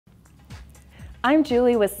I'm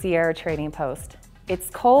Julie with Sierra Trading Post. It's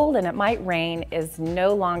cold and it might rain is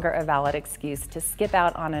no longer a valid excuse to skip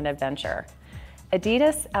out on an adventure.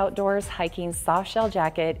 Adidas Outdoors Hiking Softshell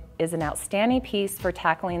Jacket is an outstanding piece for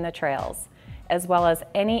tackling the trails, as well as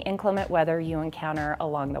any inclement weather you encounter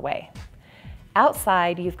along the way.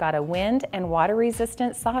 Outside, you've got a wind and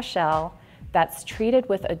water-resistant softshell that's treated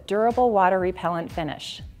with a durable water-repellent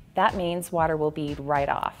finish. That means water will bead right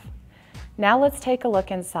off. Now let's take a look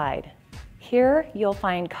inside. Here, you'll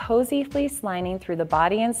find cozy fleece lining through the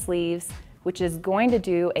body and sleeves, which is going to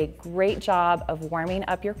do a great job of warming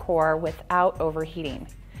up your core without overheating.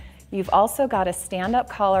 You've also got a stand-up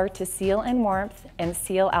collar to seal in warmth and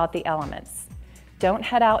seal out the elements. Don't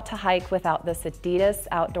head out to hike without this Adidas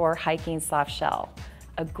Outdoor Hiking Soft Shell,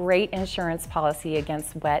 a great insurance policy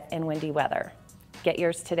against wet and windy weather. Get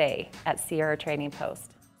yours today at Sierra Trading Post.